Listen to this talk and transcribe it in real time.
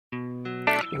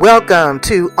Welcome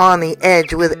to On the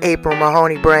Edge with April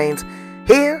Mahoney Brains.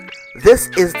 Here, this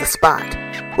is the spot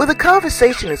where the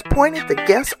conversation is pointed, the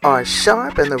guests are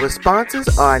sharp, and the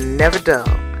responses are never dull.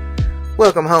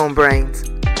 Welcome home, Brains.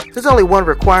 There's only one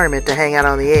requirement to hang out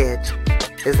on the edge,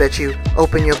 is that you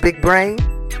open your big brain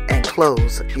and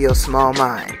close your small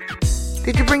mind.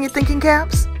 Did you bring your thinking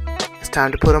caps? It's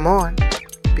time to put them on,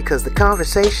 because the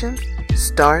conversation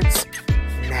starts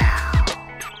now.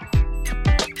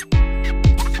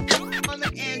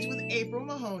 April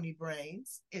Mahoney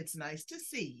Brains, it's nice to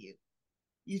see you.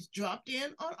 You've dropped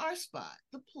in on our spot,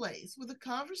 the place where the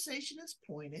conversation is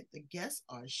pointed, the guests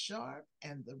are sharp,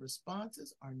 and the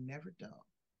responses are never dull.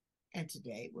 And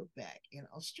today we're back in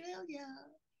Australia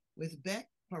with Becky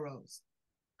Paroz.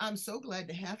 I'm so glad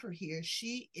to have her here.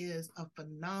 She is a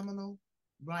phenomenal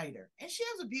writer, and she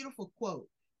has a beautiful quote.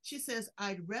 She says,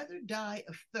 "I'd rather die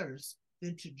of thirst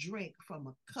than to drink from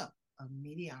a cup of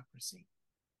mediocrity."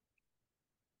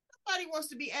 Nobody wants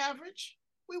to be average.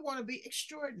 We want to be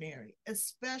extraordinary,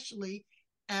 especially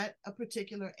at a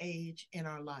particular age in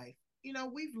our life. You know,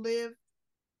 we've lived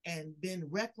and been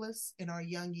reckless in our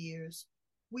young years.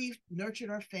 We've nurtured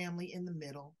our family in the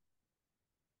middle.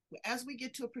 As we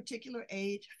get to a particular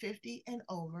age, 50 and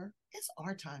over, it's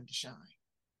our time to shine.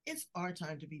 It's our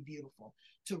time to be beautiful,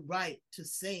 to write, to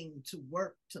sing, to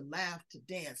work, to laugh, to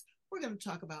dance. We're going to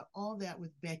talk about all that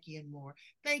with Becky and more.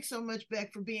 Thanks so much,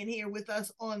 Beck, for being here with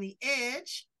us on the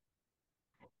edge.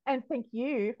 And thank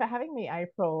you for having me,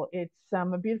 April. It's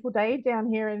a beautiful day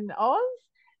down here in Oz.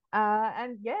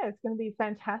 And yeah, it's going to be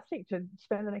fantastic to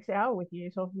spend the next hour with you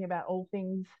talking about all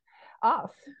things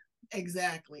us.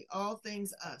 Exactly. All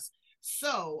things us.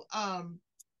 So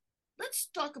let's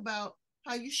talk about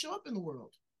how you show up in the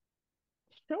world.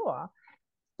 Sure.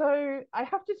 So I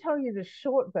have to tell you the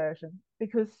short version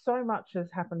because so much has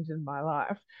happened in my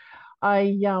life.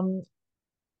 I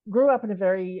grew up in a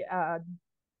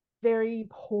very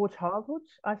poor childhood,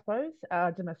 I suppose.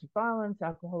 Domestic violence,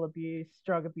 alcohol abuse,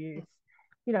 drug abuse.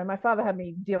 You know, my father had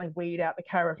me dealing weed out the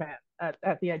caravan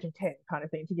at the age of 10, kind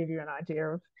of thing, to give you an idea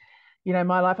of,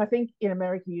 my life. I think in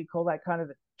America you call that kind of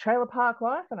the trailer park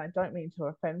life, and I don't mean to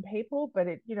offend people, but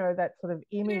that sort of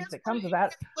image that comes with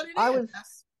that.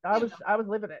 I was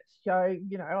living it. So,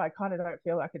 I kind of don't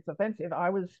feel like it's offensive. I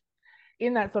was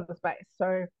in that sort of space.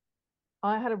 So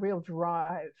I had a real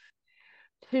drive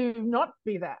to not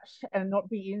be that and not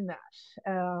be in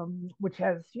that, which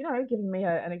has, given me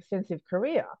an extensive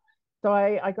career. So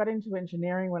I got into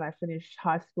engineering when I finished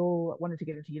high school. I wanted to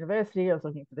get into university. I was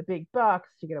looking for the big bucks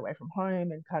to get away from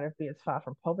home and kind of be as far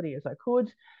from poverty as I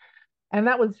could. And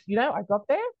that was, I got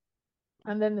there.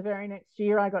 And then the very next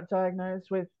year, I got diagnosed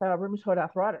with rheumatoid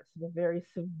arthritis of a very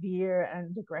severe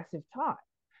and aggressive type.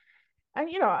 And,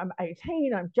 I'm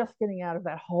 18, I'm just getting out of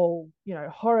that whole,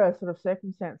 horror sort of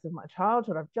circumstance of my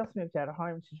childhood. I've just moved out of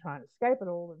home to try and escape it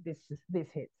all, and this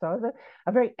hit. So I was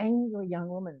a very angry young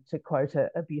woman, to quote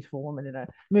a beautiful woman in a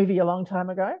movie a long time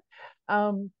ago.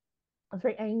 I was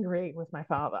very angry with my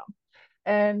father.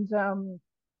 And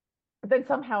then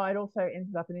somehow I'd also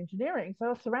ended up in engineering. So I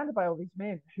was surrounded by all these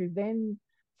men who then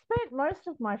spent most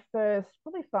of my first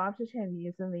probably 5 to 10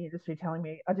 years in the industry telling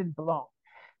me I didn't belong,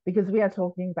 because we are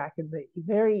talking back in the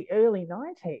very early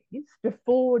 90s,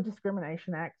 before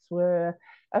discrimination acts were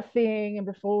a thing and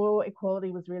before equality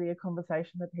was really a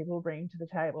conversation that people were bringing to the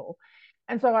table.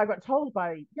 And so I got told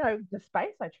by, the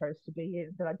space I chose to be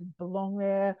in, that I didn't belong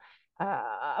there.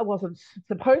 I wasn't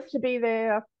supposed to be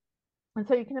there. And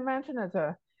so you can imagine, as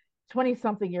a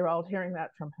 20-something-year-old hearing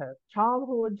that from her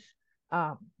childhood,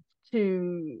 um,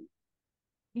 to,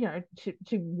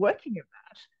 to working in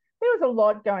that, there was a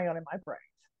lot going on in my brain.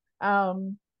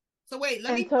 So wait,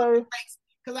 let me because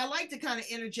I like to kind of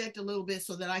interject a little bit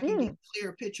so that I can get a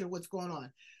clear picture of what's going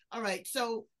on. All right,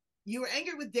 so you were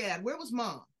angry with Dad. Where was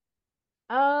Mom?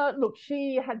 Look,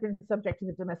 she had been subjected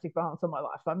to domestic violence all my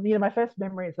life. My first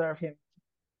memories are of him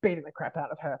beating the crap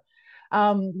out of her,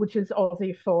 which is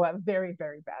Aussie for very,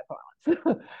 very bad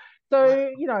violence. So,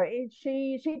 wow.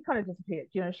 She kind of disappeared.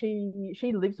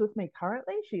 She lives with me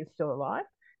currently. She is still alive.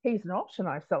 He's not, and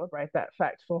I celebrate that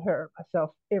fact for her and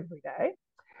myself every day.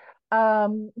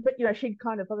 But she'd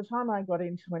kind of, by the time I got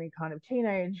into any kind of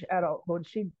teenage adulthood,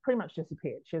 she'd pretty much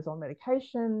disappeared. She was on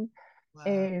medication, wow.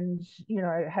 And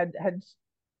had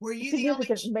Were you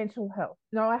significant mental health.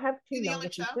 No, I have two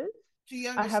younger sisters.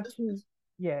 I have two.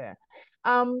 Yeah.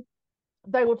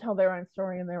 They will tell their own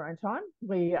story in their own time.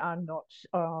 We are not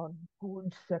on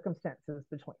good circumstances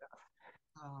between us.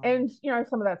 And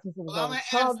some of that's as a result of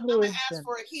childhood. I'm gonna ask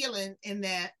for a healing in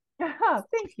that.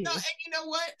 Thank you. And you know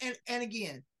what? And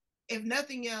again, if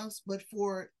nothing else, but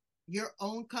for your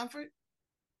own comfort,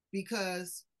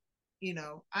 because,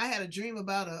 I had a dream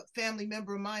about a family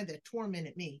member of mine that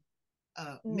tormented me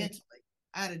Mm. mentally.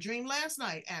 I had a dream last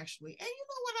night, actually. And you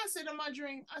know what I said in my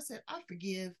dream? I said, I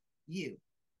forgive you.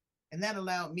 And that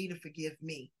allowed me to forgive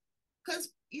me.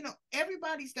 Because,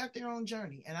 everybody's got their own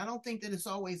journey. And I don't think that it's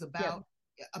always Yeah,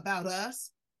 about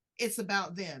us. It's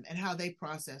about them and how they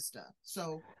process stuff.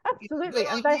 So, good absolutely.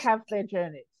 on And they you. have their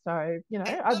journey. So, And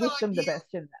I good wish on them the you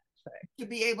best in that. to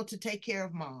be able to take care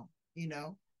of mom. You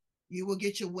know, you will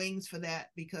get your wings for that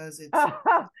because it's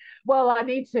So, well, I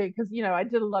need to because I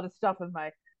did a lot of stuff in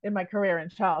my career in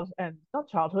and not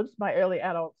childhood, my early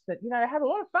adults that had a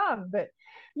lot of fun, but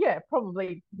yeah,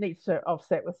 probably needs to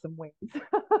offset with some wings. so.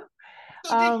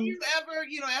 Did um, you ever,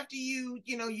 after you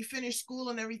finished school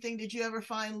and everything, did you ever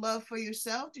find love for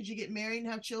yourself? Did you get married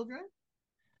and have children?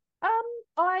 Um,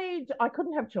 I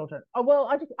couldn't have children. Oh, well,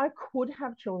 I could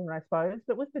have children, I suppose,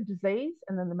 but with the disease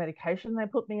and then the medication they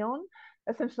put me on,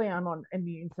 essentially I'm on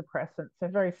immune suppressants, so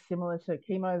very similar to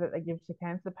chemo that they give to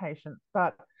cancer patients,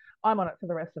 but I'm on it for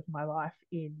the rest of my life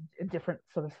in a different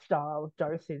sort of style of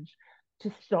dosage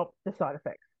to stop the side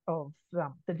effects of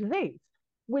the disease,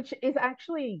 which is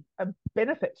actually a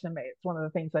benefit to me. It's one of the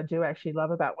things I do actually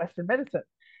love about Western medicine,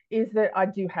 is that I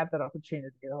do have that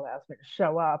opportunity. It allows me to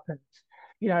show up and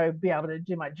be able to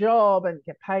do my job and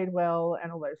get paid well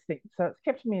and all those things. So it's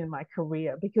kept me in my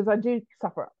career because I do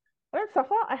suffer. I don't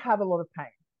suffer, I have a lot of pain.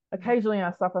 Occasionally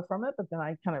I suffer from it, but then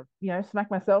I kind of, smack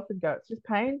myself and go, it's just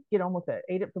pain, get on with it,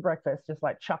 eat it for breakfast, just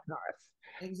like Chuck Norris.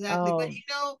 Exactly. But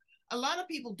Um, a lot of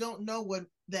people don't know what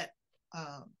that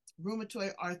um,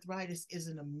 rheumatoid arthritis is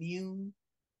an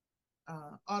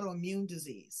autoimmune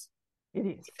disease. it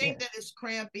is, You think yes. that it's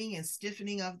cramping and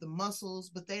stiffening of the muscles,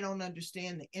 but they don't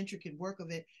understand the intricate work of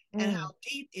it and how Mm.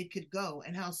 deep it could go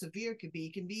and how severe it could be.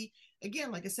 It can be,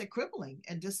 again, like I said, crippling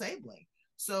and disabling.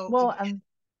 So Well, again,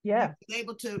 yeah, you've been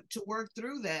able to work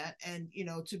through that and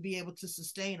to be able to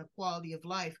sustain a quality of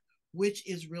life, which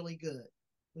is really good,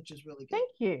 which is really good. thank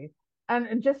you.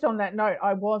 And just on that note,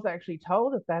 I was actually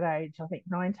told at that age, I think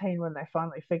 19, when they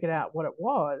finally figured out what it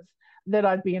was, that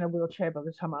I'd be in a wheelchair by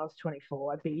the time I was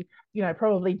 24. I'd be,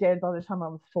 probably dead by the time I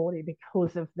was 40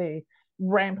 because of the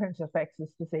rampant effects this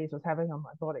disease was having on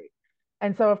my body.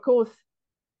 And so, of course,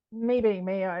 me being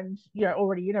me and,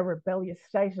 already in a rebellious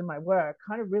state in my work,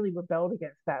 kind of really rebelled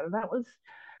against that. And that was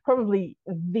probably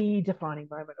the defining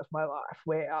moment of my life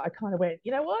where I kind of went,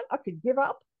 you know what, I could give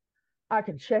up. I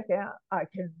can check out. I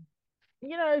can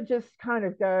just kind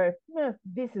of go,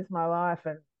 this is my life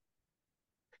and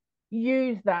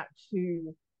use that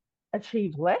to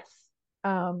achieve less,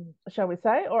 shall we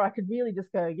say? Or I could really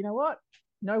just go, you know what?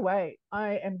 No way.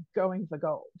 I am going for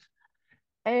gold.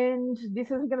 And this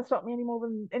isn't going to stop me any more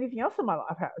than anything else in my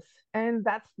life has. And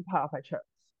that's the path I chose.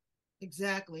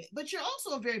 Exactly. But you're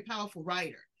also a very powerful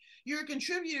writer. You're a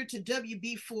contributor to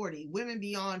WB40, Women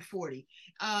Beyond 40,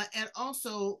 and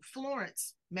also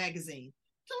Florence magazine.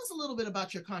 Tell us a little bit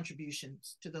about your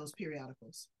contributions to those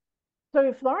periodicals.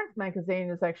 So Florence magazine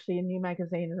is actually a new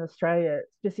magazine in Australia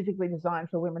specifically designed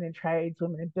for women in trades,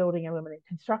 women in building, and women in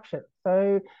construction.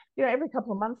 So, every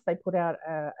couple of months they put out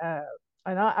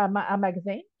a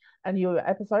magazine, a new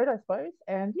episode, I suppose.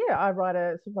 And yeah, I write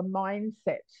a sort of a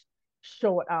mindset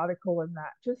short article in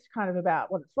that, just kind of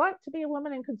about what it's like to be a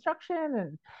woman in construction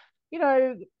and, you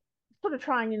know, sort of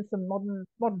trying in some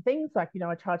modern things. Like,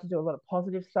 I tried to do a lot of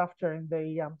positive stuff during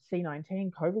the C-19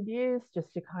 COVID years,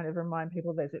 just to kind of remind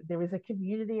people there is a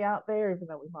community out there, even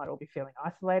though we might all be feeling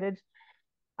isolated.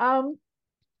 Um,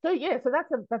 so yeah, so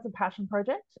that's a passion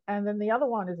project, and then the other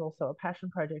one is also a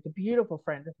passion project. A beautiful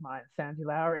friend of mine, Sandy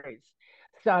Lowry's,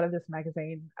 started this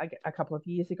magazine a couple of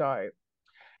years ago,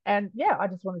 and yeah, I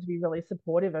just wanted to be really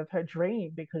supportive of her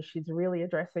dream because she's really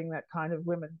addressing that kind of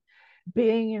women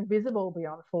being invisible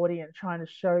beyond 40 and trying to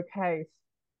showcase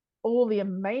all the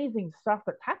amazing stuff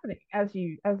that's happening, as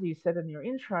you said in your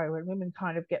intro, when women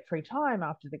kind of get free time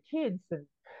after the kids and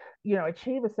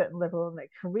achieve a certain level in their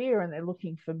career and they're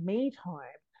looking for me time.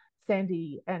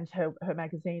 Sandy and her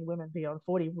magazine Women Beyond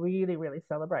 40 really, really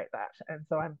celebrate that. And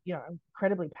so I'm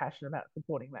incredibly passionate about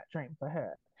supporting that dream for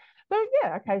her. So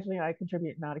yeah, occasionally I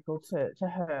contribute an article to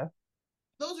her.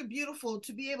 Those are beautiful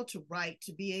to be able to write,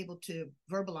 to be able to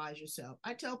verbalize yourself.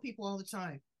 I tell people all the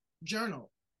time,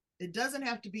 journal. It doesn't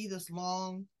have to be this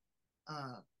long,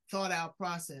 uh, thought out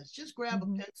process. Just grab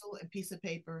Mm-hmm. a pencil and piece of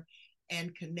paper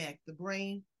and connect the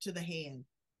brain to the hand.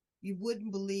 You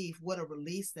wouldn't believe what a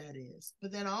release that is.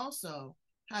 But then also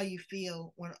how you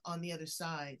feel when on the other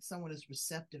side, someone is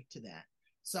receptive to that.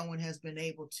 Someone has been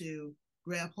able to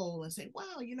grab hold and say, wow,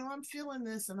 I'm feeling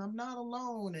this and I'm not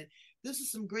alone. And this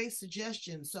is some great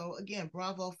suggestions. So again,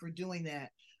 bravo for doing that.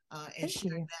 and Thank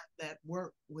sharing you. that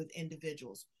work with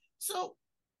individuals. So,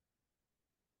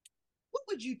 what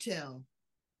would you tell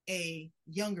a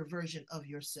younger version of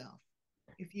yourself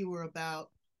if you were about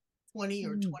 20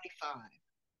 or Mm. 25?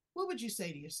 What would you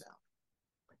say to yourself?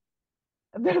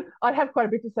 I'd have quite a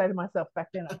bit to say to myself back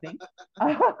then, I think.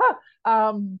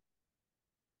 um,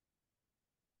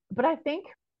 but I think,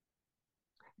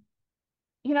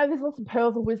 there's lots of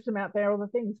pearls of wisdom out there, all the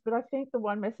things, but I think the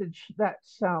one message that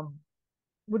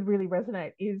would really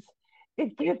resonate is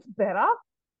it gets better.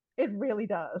 It really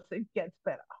does. It gets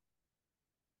better.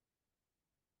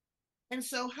 And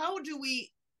so, how do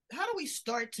we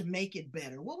start to make it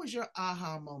better? What was your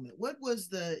aha moment? What was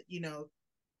the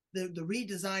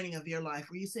redesigning of your life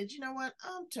where you said, you know what,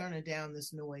 I'm turning down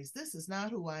this noise. This is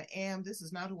not who I am. This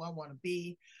is not who I want to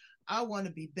be. I want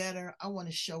to be better. I want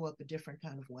to show up a different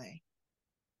kind of way.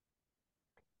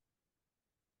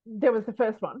 There was the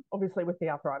first one, obviously, with the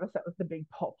arthritis. That was the big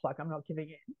pop, like I'm not giving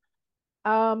in.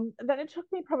 Then it took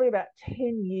me probably about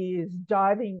 10 years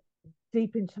diving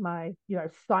deep into my,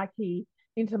 psyche,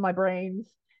 into my brains,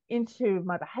 into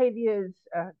my behaviors,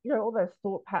 all those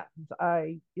thought patterns.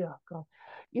 God,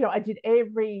 I did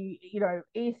every,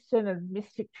 Eastern and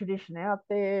mystic tradition out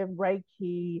there,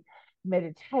 Reiki,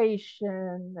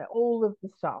 meditation, all of the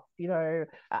stuff, acupuncture.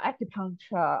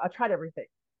 I tried everything.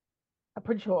 I'm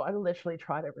pretty sure I literally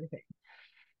tried everything.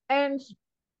 And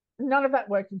none of that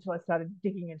worked until I started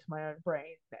digging into my own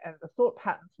brain and the thought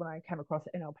patterns when I came across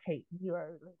NLP, neuro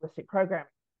linguistic programming.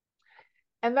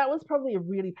 And that was probably a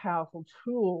really powerful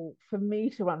tool for me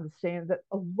to understand that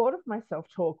a lot of my self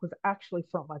talk was actually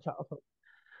from my childhood,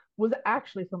 was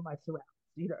actually from my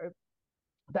surroundings,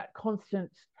 that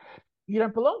constant, you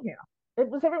don't belong here. It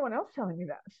was everyone else telling me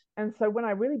that. And so when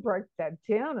I really broke that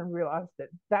down and realized that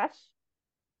that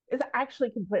is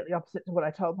actually completely opposite to what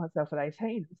I told myself at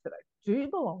 18, is that I do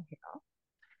belong here,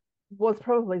 was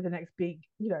probably the next big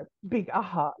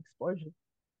aha explosion.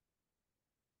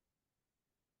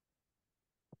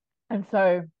 And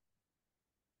so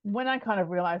when I kind of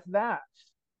realized that,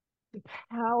 the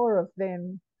power of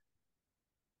then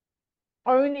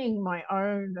owning my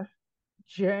own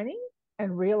journey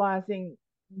and realizing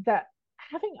that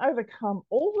having overcome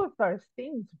all of those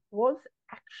things was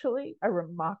actually a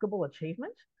remarkable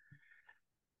achievement,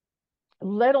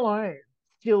 let alone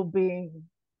still being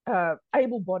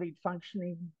able bodied,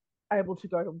 functioning, able to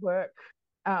go to work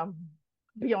um,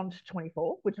 beyond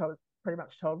 24, which I was pretty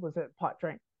much told was a pipe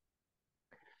dream.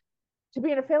 To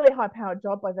be in a fairly high powered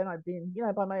job by then, I'd been,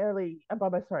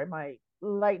 my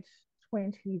late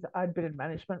 20s, I'd been in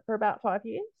management for about 5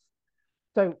 years.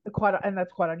 So and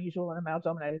that's quite unusual in a male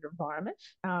dominated environment.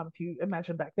 If you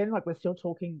imagine back then, like we're still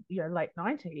talking, late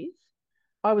 90s,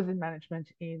 I was in management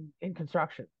in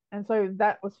construction. And so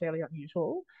that was fairly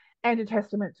unusual and a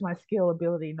testament to my skill,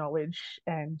 ability, knowledge,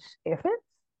 and efforts.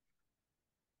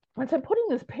 And so putting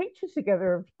this picture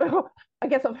together of, I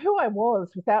guess, of who I was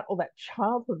without all that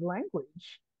childhood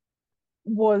language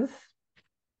was,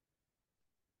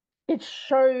 it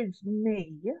showed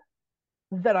me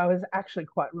that I was actually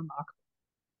quite remarkable.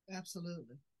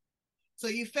 Absolutely. So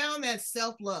you found that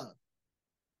self love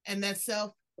and that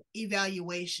self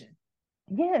evaluation.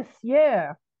 Yes,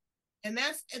 yeah. And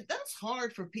that's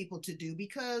hard for people to do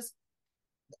because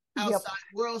Yep. outside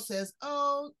world says,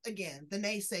 oh, again, the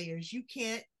naysayers, you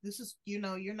can't, this is,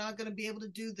 you're not going to be able to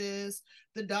do this.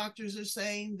 The doctors are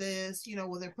saying this,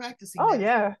 well, they're practicing Oh, medicine.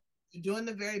 yeah, They're doing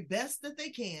the very best that they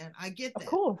can. I get of that.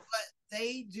 course. But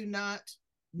they do not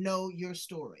know your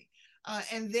story.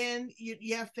 And then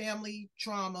you have family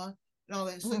trauma and all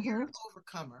that. So you're Mm-hmm. an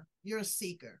overcomer, you're a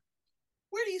seeker.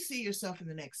 Where do you see yourself in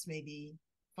the next maybe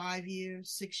 5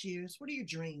 years, 6 years? What are your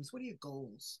dreams? What are your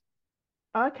goals?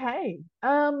 Okay.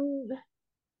 Yeah,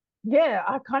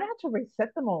 I kind of had to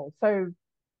reset them all. So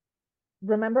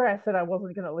remember I said I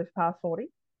wasn't going to live past 40?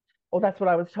 Or that's what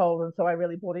I was told. And so I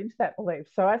really bought into that belief.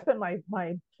 So I spent my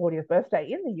 40th birthday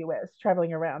in the US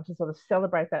traveling around to sort of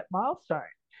celebrate that milestone.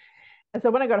 And so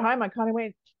when I got home, I kind of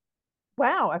went,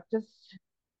 wow, I've just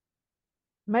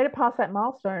made it past that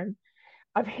milestone.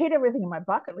 I've hit everything in my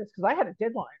bucket list because I had a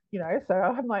deadline, So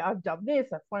I'm like, I've done this,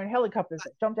 I've flown helicopters,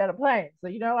 I've jumped out of planes. So,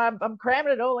 I'm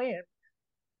cramming it all in.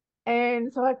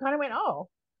 And so I kind of went, oh,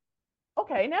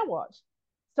 okay, now what?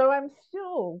 So I'm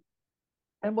still,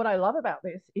 and what I love about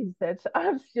this is that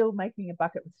I'm still making a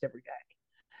bucket list every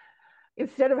day.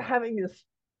 Instead of having this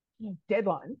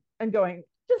deadline and going,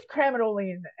 just cram it all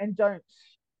in and don't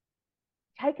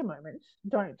take a moment,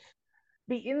 don't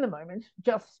be in the moment,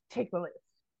 just tick the list.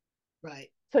 Right.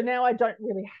 So now I don't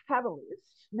really have a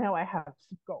list. Now I have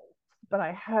some goals, but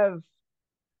I have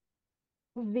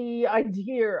the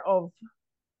idea of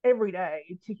every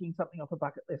day ticking something off a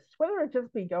bucket list, whether it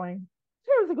just be going,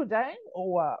 today was a good day,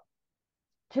 or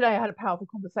today I had a powerful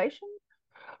conversation,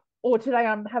 or today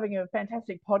I'm having a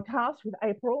fantastic podcast with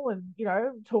April and,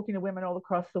 talking to women all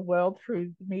across the world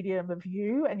through the medium of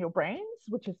you and your brains,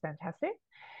 which is fantastic.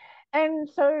 And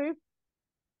so,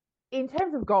 in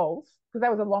terms of goals, because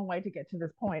that was a long way to get to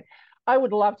this point, I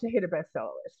would love to hit a bestseller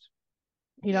list.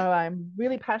 Yeah. I'm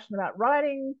really passionate about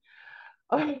writing.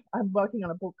 I'm working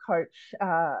on a book coach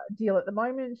deal at the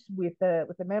moment with the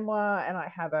memoir, and I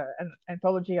have an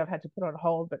anthology I've had to put on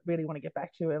hold, but really want to get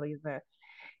back to early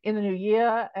in the new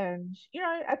year, and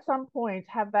at some point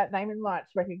have that name and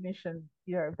lights recognition,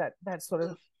 that sort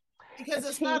of Absolutely. Because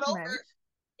it's not achievement. over.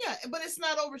 Yeah, but it's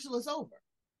not over till it's over.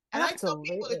 And I tell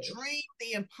people to Absolutely. dream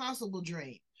the impossible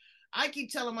dream. I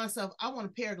keep telling myself I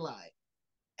want to paraglide.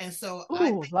 And so I Oh,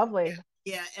 think, lovely.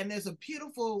 yeah, and there's a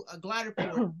beautiful glider port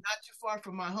not too far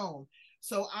from my home.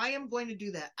 So I am going to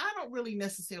do that. I don't really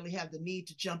necessarily have the need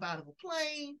to jump out of a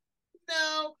plane.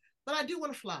 No, but I do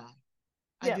want to fly.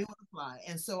 I Yeah. do want to fly.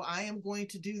 And so I am going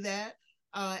to do that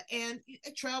and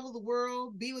travel the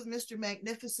world, be with Mr.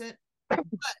 Magnificent, but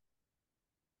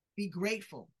be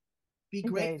grateful. Be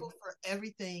Indeed. grateful for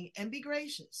everything and be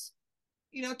gracious.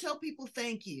 Tell people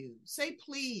thank you. Say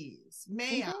please,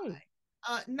 may I? Indeed.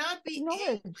 Not be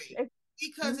Acknowledge. angry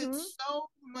because Mm-hmm. it's so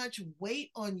much weight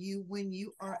on you when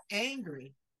you are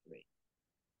angry.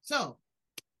 So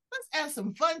let's ask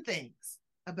some fun things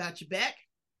about you, Beck.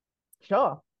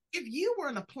 Sure. If you were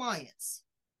an appliance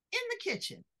in the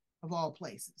kitchen of all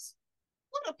places,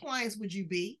 what appliance would you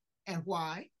be and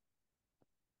why?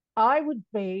 I would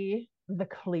be the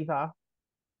cleaver,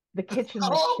 the kitchen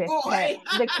Oh machete, boy.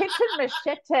 the kitchen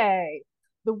machete,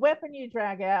 the weapon you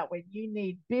drag out when you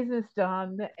need business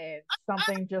done and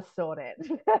something just sorted.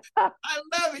 I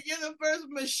love it. You're the first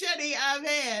machete I've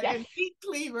had. Yes. And meat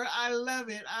cleaver, I love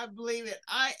it. I believe it.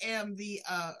 I am the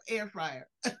air fryer.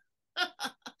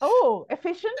 Oh,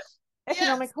 efficient, Yes.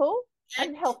 economical, And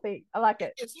and healthy. I like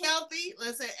it. it's healthy,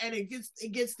 let's say, and it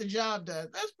gets the job done.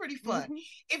 That's pretty fun. Mm-hmm.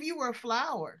 If you were a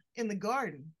flower in the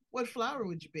garden, what flower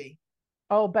would you be?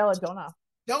 Oh, belladonna.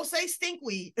 Don't say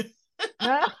stinkweed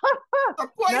No, or no,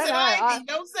 poison no. ivy.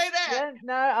 Don't say that. Yeah,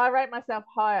 no. I rate myself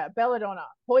higher. Belladonna.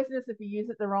 Poisonous if you use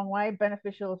it the wrong way.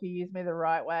 Beneficial if you use me the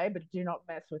right way. But do not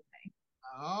mess with me.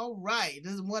 All right.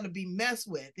 Doesn't want to be messed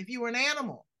with. If you were an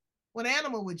animal, what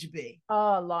animal would you be?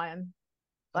 Oh, lion.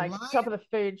 A Like lion? top of the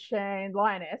food chain,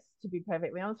 lioness to be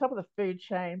perfectly honest, top of the food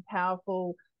chain,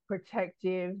 powerful,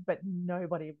 protective, but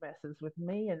nobody messes with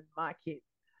me and my kids.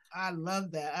 I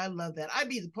love that. I love that. I'd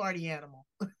be the party animal.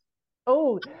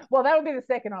 Oh, well, that would be the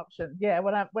second option. Yeah,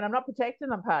 when I'm not protected,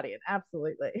 I'm partying.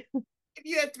 Absolutely. If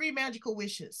you had three magical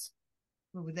wishes,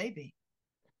 what would they be?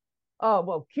 Oh,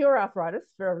 well, cure arthritis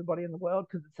for everybody in the world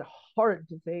because it's a horrid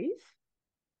disease.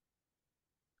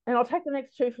 And I'll take the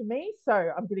next two for me. So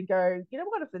I'm going to go, you know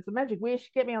what? If it's a magic wish,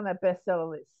 get me on that bestseller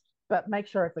list, but make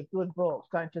sure it's a good book.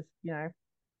 Don't just,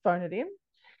 phone it in.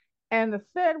 And the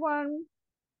third one,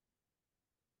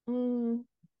 mm,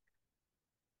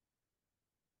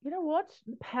 you know what?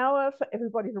 The power for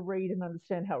everybody to read and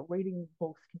understand how reading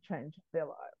books can change their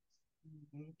lives.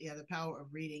 Mm-hmm. Yeah, the power of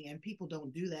reading, and people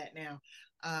don't do that now.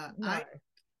 Uh, No. I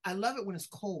I love it when it's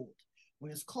cold.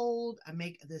 When it's cold, I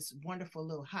make this wonderful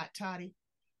little hot toddy,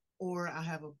 or I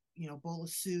have a bowl of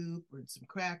soup or some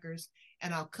crackers,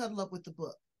 and I'll cuddle up with the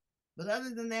book. But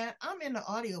other than that, I'm into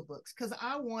audiobooks because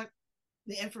I want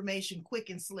the information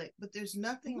quick and slick. But there's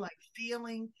nothing Mm-hmm. like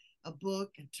feeling a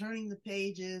book and turning the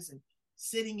pages and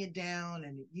sitting it down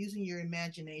and using your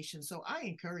imagination. So I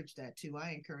encourage that too. I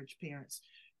encourage parents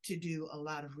to do a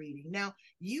lot of reading. Now,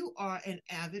 you are an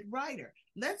avid writer.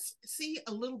 Let's see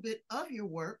a little bit of your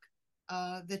work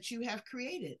that you have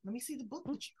created. Let me see the book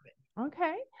that you've written.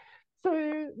 Okay.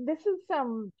 So this is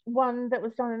one that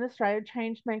was done in Australia,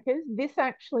 Changemakers. This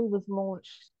actually was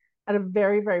launched at a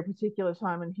very, very particular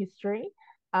time in history.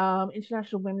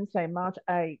 International Women's Day, March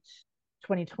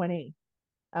 2020.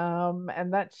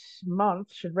 And that month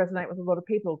should resonate with a lot of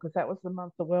people because that was the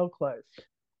month the world closed.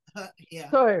 Yeah.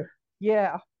 So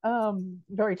yeah,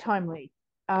 very timely.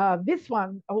 This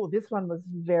one was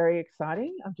very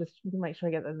exciting. I'm just going to make sure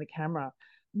I get that in the camera.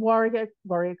 Warrior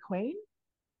Queen.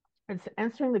 It's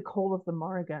answering the call of the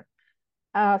Morrigan.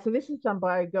 So this is done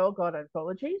by Girl God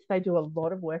Anthologies. They do a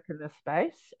lot of work in this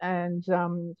space, and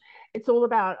it's all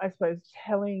about, I suppose,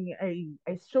 telling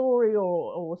a story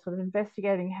or sort of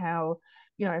investigating how,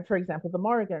 for example, the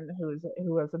Morrigan, who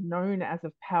is known as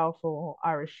a powerful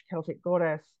Irish Celtic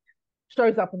goddess,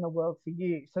 shows up in the world for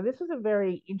you. So this was a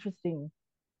very interesting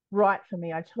write for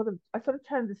me. I sort of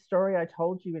turned the story I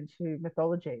told you into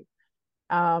mythology.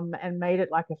 and made it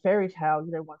like a fairy tale.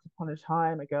 Once upon a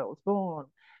time, a girl was born.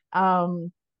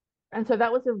 Um, and so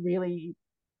that was a really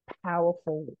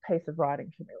powerful piece of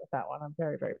writing for me with that one. I'm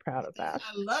very, very proud of that.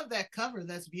 I love that cover.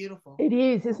 That's beautiful. It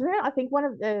is, isn't it? I think one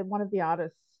of the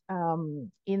artists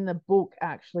in the book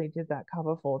actually did that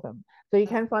cover for them. So you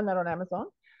can find that on Amazon.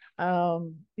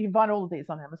 You can find all of these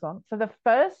on Amazon. So the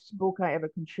first book I ever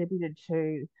contributed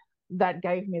to that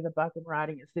gave me the bug in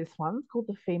writing is this one. It's called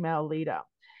The Female Leader.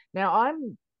 Now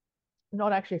I'm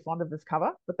not actually fond of this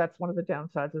cover, but that's one of the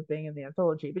downsides of being in the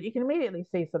anthology. But you can immediately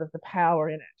see sort of the power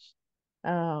in it.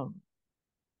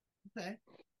 Okay.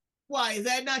 Why is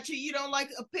that not you? You don't like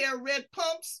a pair of red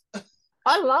pumps?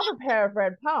 I love a pair of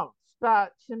red pumps,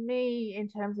 but to me, in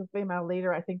terms of female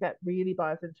leader, I think that really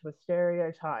buys into a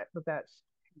stereotype that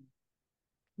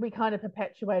we kind of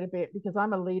perpetuate a bit because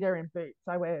I'm a leader in boots.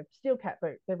 I wear steel cap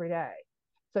boots every day.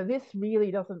 So this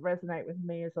really doesn't resonate with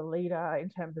me as a leader in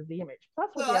terms of the image. Plus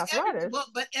with the arthritis.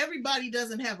 But everybody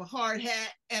doesn't have a hard hat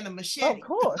and a Of machete.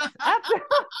 course, absolutely,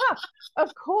 of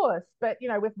course. But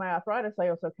with my arthritis, I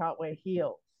also can't wear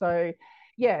heels. So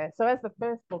yeah. So as the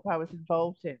first book I was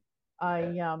involved in,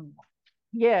 I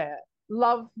yeah,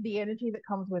 love the energy that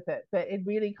comes with it. But it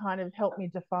really kind of helped me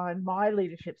define my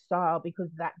leadership style because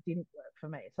that didn't work for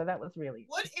me. So that was really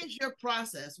What is your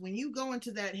process when you go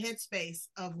into that headspace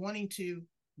of wanting to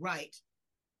write?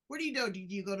 Where do you go? Do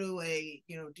you go to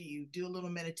do you do a little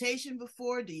meditation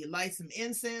before? Do you light some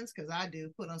incense? Because I do,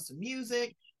 put on some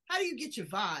music. How do you get your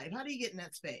vibe? How do you get in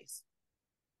that space?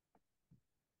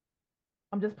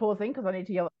 I'm just pausing because I need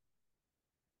to yell.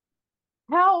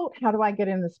 How do I get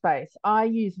in the space? I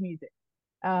use music.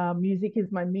 Music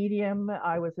is my medium.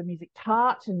 I was a music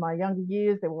tart in my younger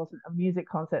years. There wasn't a music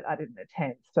concert I didn't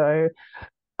attend. So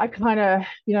I kind of,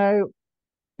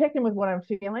 check in with what I'm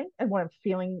feeling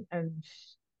and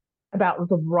about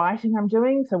the writing I'm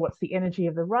doing. So what's the energy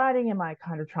of the writing? Am I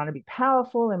kind of trying to be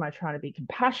powerful? Am I trying to be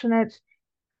compassionate?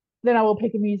 Then I will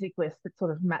pick a music list that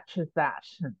sort of matches that.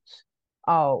 And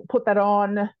I'll put that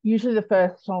on. Usually the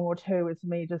first song or two is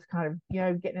me just kind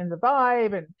of, getting in the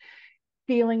vibe and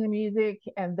feeling the music.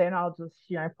 And then I'll just,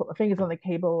 put my fingers on the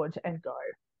keyboard and go.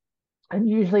 And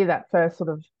usually that first sort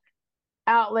of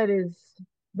outlet is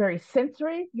very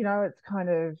sensory. It's kind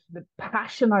of the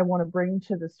passion I want to bring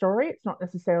to the story. It's not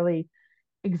necessarily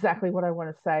exactly what I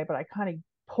want to say, but I kind of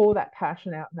pour that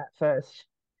passion out in that first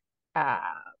uh,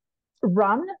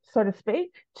 run, so to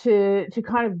speak, to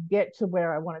kind of get to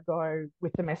where I want to go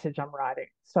with the message I'm writing.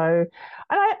 So,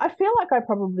 and I feel like I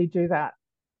probably do that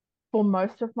for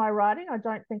most of my writing. I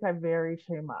don't think I vary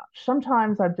too much.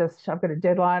 Sometimes I've got a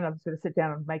deadline. I'm just going to sit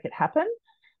down and make it happen.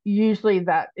 Usually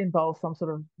that involves some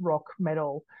sort of rock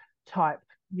metal type,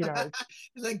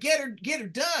 Like get her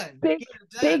done. big Get her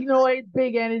done. big noise,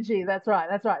 big energy. That's right.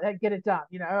 That's right. That get it done.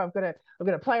 I've got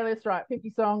a playlist, right?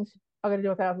 50 songs. I've got to do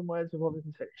 1,000 words before this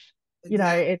is finished.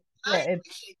 Exactly. It's I yeah, it's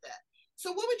appreciate that.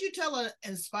 So what would you tell an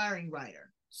inspiring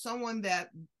writer? Someone that,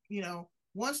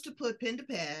 wants to put pen to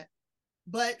pad,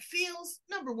 but feels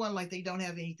number one like they don't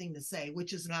have anything to say,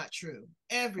 which is not true.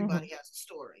 Everybody mhm. has a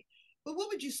story. But what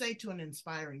would you say to an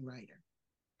inspiring writer?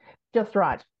 Just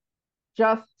write.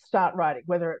 Just start writing,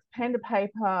 whether it's pen to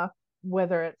paper,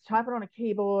 whether it's typing on a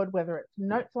keyboard, whether it's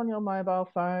notes on your mobile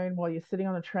phone while you're sitting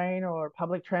on a train or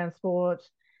public transport.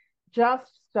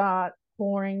 Just start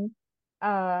pouring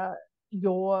uh,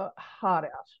 your heart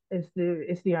out is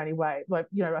the only way. Like,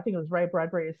 I think it was Ray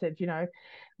Bradbury who said,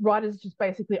 writers just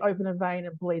basically open a vein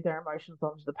and bleed their emotions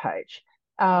onto the page.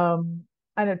 And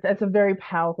it's a very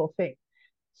powerful thing.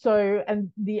 So,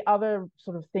 and the other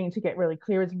sort of thing to get really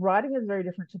clear is writing is very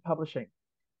different to publishing.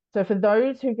 So for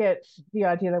those who get the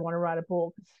idea they want to write a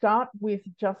book, start with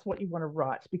just what you want to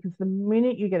write, because the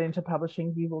minute you get into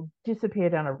publishing, you will disappear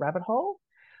down a rabbit hole.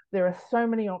 There are so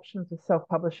many options with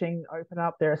self-publishing open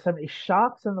up. There are so many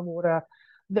sharks in the water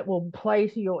that will play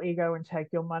to your ego and take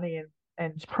your money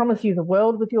and promise you the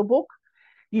world with your book.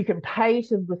 You can pay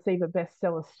to receive a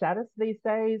bestseller status these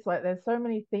days. Like, there's so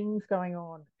many things going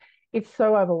on. It's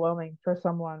so overwhelming for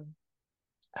someone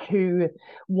who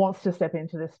wants to step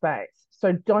into this space.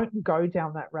 So don't go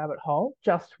down that rabbit hole.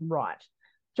 Just write.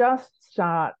 Just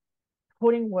start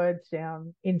putting words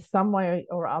down in some way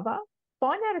or other.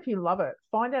 Find out if you love it.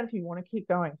 Find out if you want to keep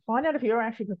going. Find out if you're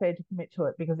actually prepared to commit to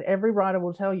it, because every writer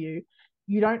will tell you,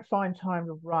 you don't find time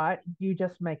to write, you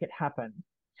just make it happen.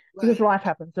 Because Right. life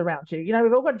happens around you.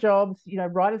 We've all got jobs.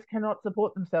 Writers cannot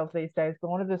support themselves these days.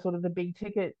 Gone are the sort of the big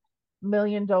ticket $1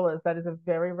 million. That is a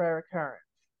very rare occurrence.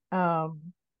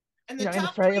 And the In top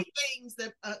Australia. three things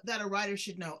that a writer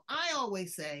should know. I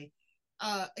always say,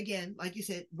 again, like you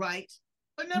said, write.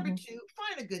 But number Mhm. two,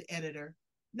 find a good editor.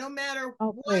 No matter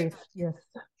Oh, what, please. Yes.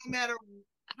 no matter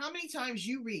how many times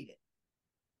you read it,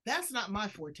 that's not my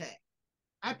forte.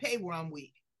 I pay where I'm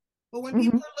weak. But when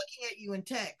people Hmm. are looking at you in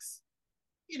text,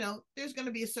 there's going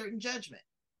to be a certain judgment.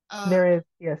 Uh, There is.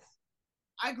 Yes.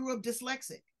 I grew up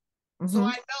dyslexic, so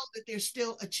I Hmm. know that there's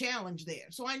still a challenge there.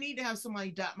 So I need to have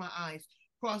somebody dot my I's,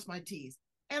 cross my T's.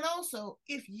 And also,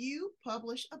 if you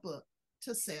publish a book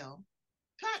to sell,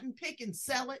 cotton pick and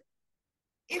sell it.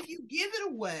 If you give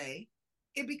it away,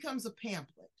 it becomes a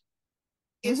pamphlet.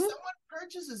 If Hmm. someone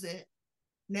purchases it,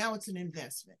 now it's an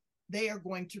investment. They are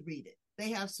going to read it.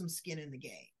 They have some skin in the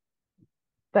game.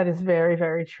 That is very,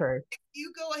 very true.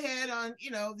 You go ahead on,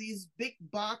 these big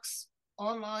box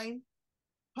online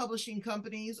publishing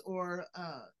companies or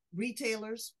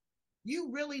retailers, you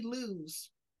really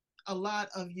lose a lot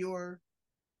of your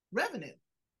revenue.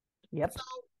 Yep. So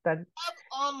That have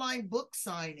online book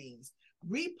signings,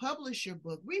 republish your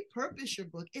book, repurpose your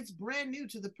book. It's brand new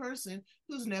to the person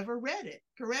who's never read it.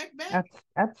 Correct, Beck?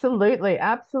 absolutely,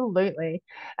 absolutely.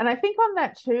 And I think on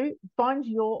that too, find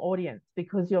your audience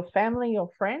because your family, your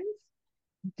friends,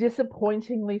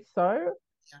 disappointingly so,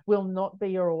 Yeah. will not be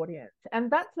your audience.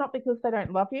 And that's not because they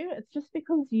don't love you, it's just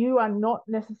because you are not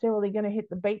necessarily going to hit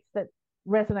the beats that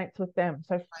resonates with them.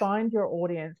 So Right. find your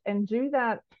audience and do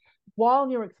that while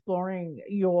you're exploring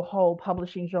your whole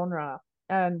publishing genre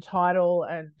and title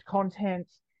and content,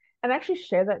 and actually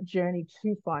share that journey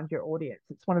to find your audience.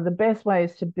 It's one of the best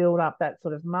ways to build up that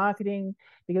sort of marketing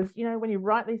because, when you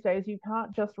write these days, you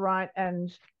can't just write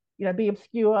and be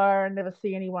obscure and never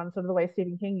see anyone, sort of the way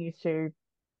Stephen King used to,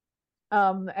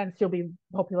 and still be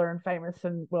popular and famous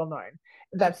and well known.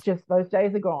 That's Absolutely. just, those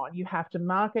days are gone. You have to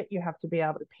market, you have to be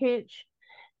able to pitch,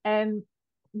 and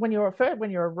when you're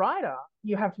a writer,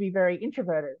 you have to be very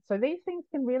introverted. So these things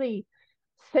can really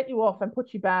set you off and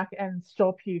put you back and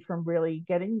stop you from really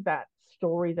getting that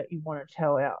story that you want to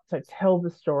tell out. So tell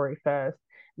the story first,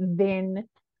 then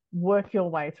work your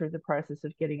way through the process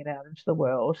of getting it out into the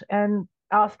world and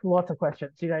ask lots of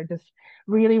questions. Just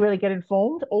really, really get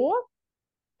informed. Or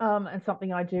and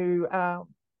something I do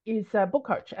is book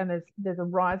coach, and there's a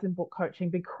rise in book coaching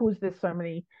because there's so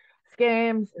many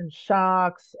scams and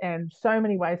sharks and so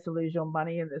many ways to lose your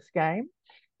money in this game.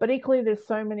 But equally, there's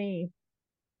so many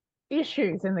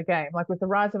issues in the game. Like with the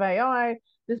rise of AI,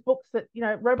 there's books that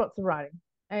robots are writing,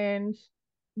 and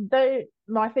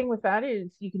my thing with that is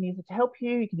you can use it to help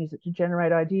you, you can use it to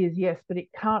generate ideas, yes, but it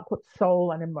can't put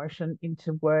soul and emotion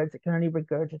into words. It can only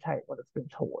regurgitate what it's been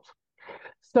taught.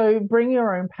 So bring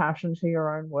your own passion to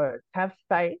your own words. Have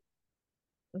faith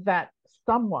that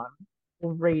someone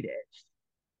will read it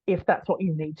if that's what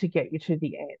you need to get you to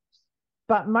the end.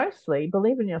 But mostly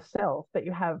believe in yourself that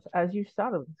you have, as you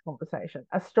started this conversation,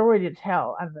 a story to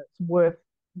tell and that's worth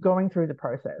going through the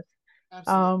process.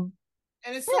 Absolutely. Um,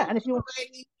 And it's so yeah, and if you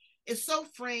liberating, it's so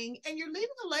freeing, and you're leaving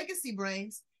a legacy,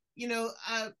 brains.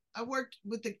 I worked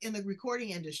in the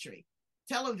recording industry,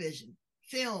 television,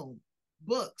 film,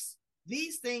 books.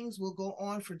 These things will go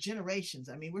on for generations.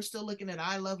 I mean, we're still looking at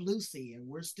I Love Lucy, and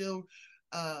we're still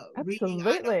reading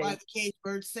I Know Why absolutely, the Caged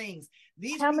Bird Sings.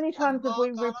 These how people many have times have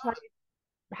long we gone replayed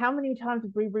how many times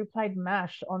have we replayed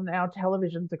MASH on our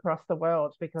televisions across the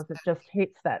world because it just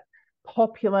hits that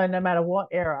popular no matter what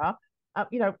era.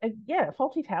 Yeah,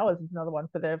 Faulty Towers is another one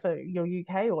for your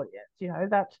UK audience.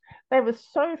 That there was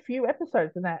so few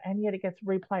episodes in that, and yet it gets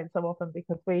replayed so often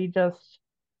because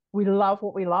we love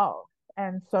what we love,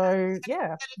 and so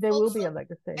yeah, and it there will holds be a up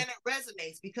legacy. and it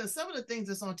resonates because some of the things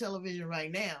that's on television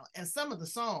right now and some of the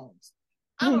songs,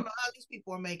 I don't Mm. know how these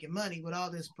people are making money with all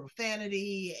this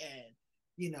profanity and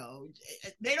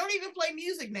they don't even play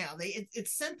music now.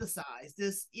 It's synthesized.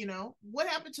 What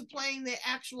happened to playing the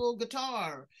actual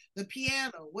guitar, the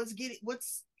piano? What's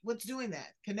doing that?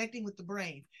 Connecting with the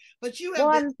brain. But you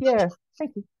have been One, such yeah,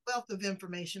 thank you. wealth of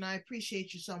information. I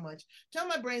appreciate you so much. Tell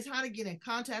my brains how to get in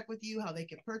contact with you, how they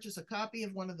can purchase a copy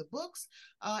of one of the books,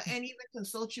 and even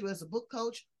consult you as a book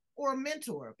coach or a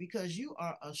mentor because you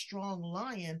are a strong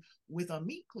lion with a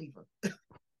meat cleaver.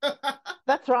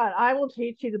 That's right. I will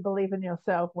teach you to believe in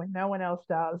yourself when no one else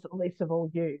does, least of all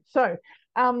you. So,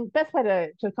 best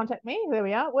way to contact me, there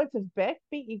we are. Words of Beck,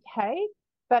 BEK.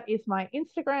 That is my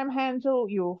Instagram handle.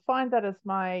 You'll find that as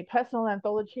my personal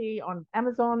anthology on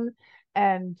Amazon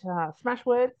and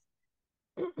Smashwords.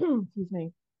 Excuse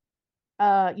me.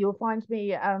 You'll find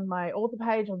me on my author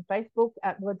page on Facebook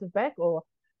at Words of Beck, or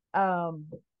um,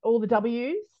 all the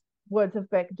W's,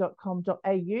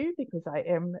 wordsofbeck.com.au, because I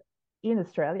am in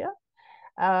Australia.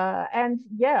 And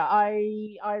yeah,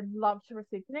 I'd love to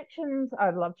receive connections.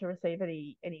 I'd love to receive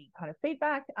any kind of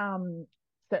feedback.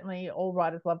 Certainly, all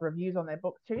writers love reviews on their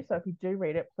books too. So if you do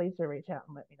read it, please do reach out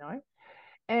and let me know.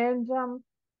 And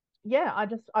yeah,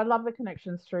 I love the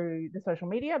connections through the social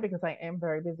media because I am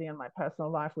very busy in my personal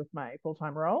life with my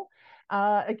full-time role.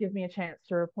 It gives me a chance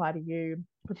to reply to you,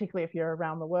 particularly if you're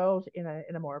around the world in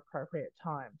a more appropriate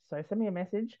time. So send me a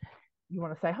message. You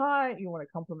want to say hi, you want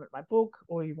to compliment my book,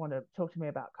 or you want to talk to me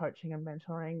about coaching and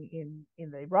mentoring in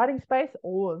the writing space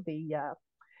or the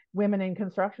women in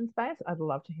construction space. I'd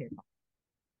love to hear from.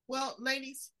 Well,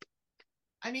 ladies,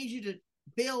 I need you to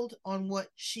build on what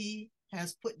she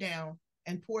has put down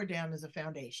and poured down as a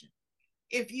foundation.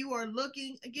 If you are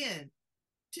looking, again,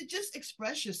 to just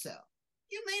express yourself,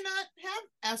 you may not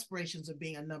have aspirations of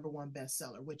being a number one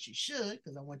bestseller, which you should,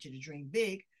 because I want you to dream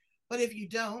big. But if you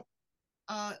don't,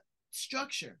 uh,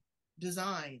 structure,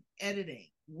 design, editing,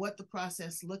 what the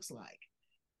process looks like.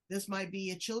 This might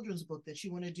be a children's book that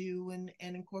you want to do and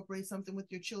incorporate something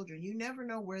with your children. You never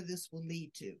know where this will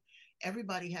lead to.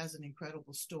 Everybody has an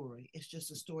incredible story. It's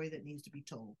just a story that needs to be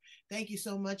told. Thank you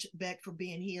so much, Beck, for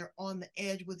being here on the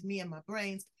edge with me and my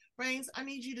brains. Brains, I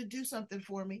need you to do something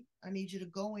for me. I need you to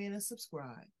go in and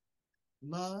subscribe.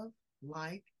 Love,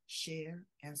 like, share,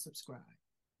 and subscribe.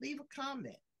 Leave a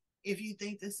comment. If you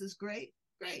think this is great,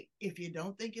 great. If you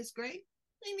don't think it's great,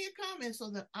 leave me a comment so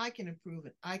that I can improve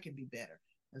and I can be better,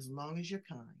 as long as you're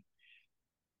kind.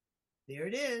 There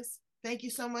it is. Thank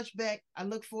you so much, Beck. I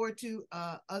look forward to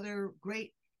other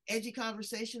great edgy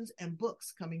conversations and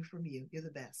books coming from you. You're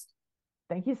the best.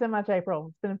 Thank you so much, April.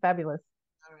 It's been fabulous.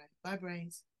 All right. Bye,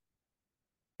 Brains.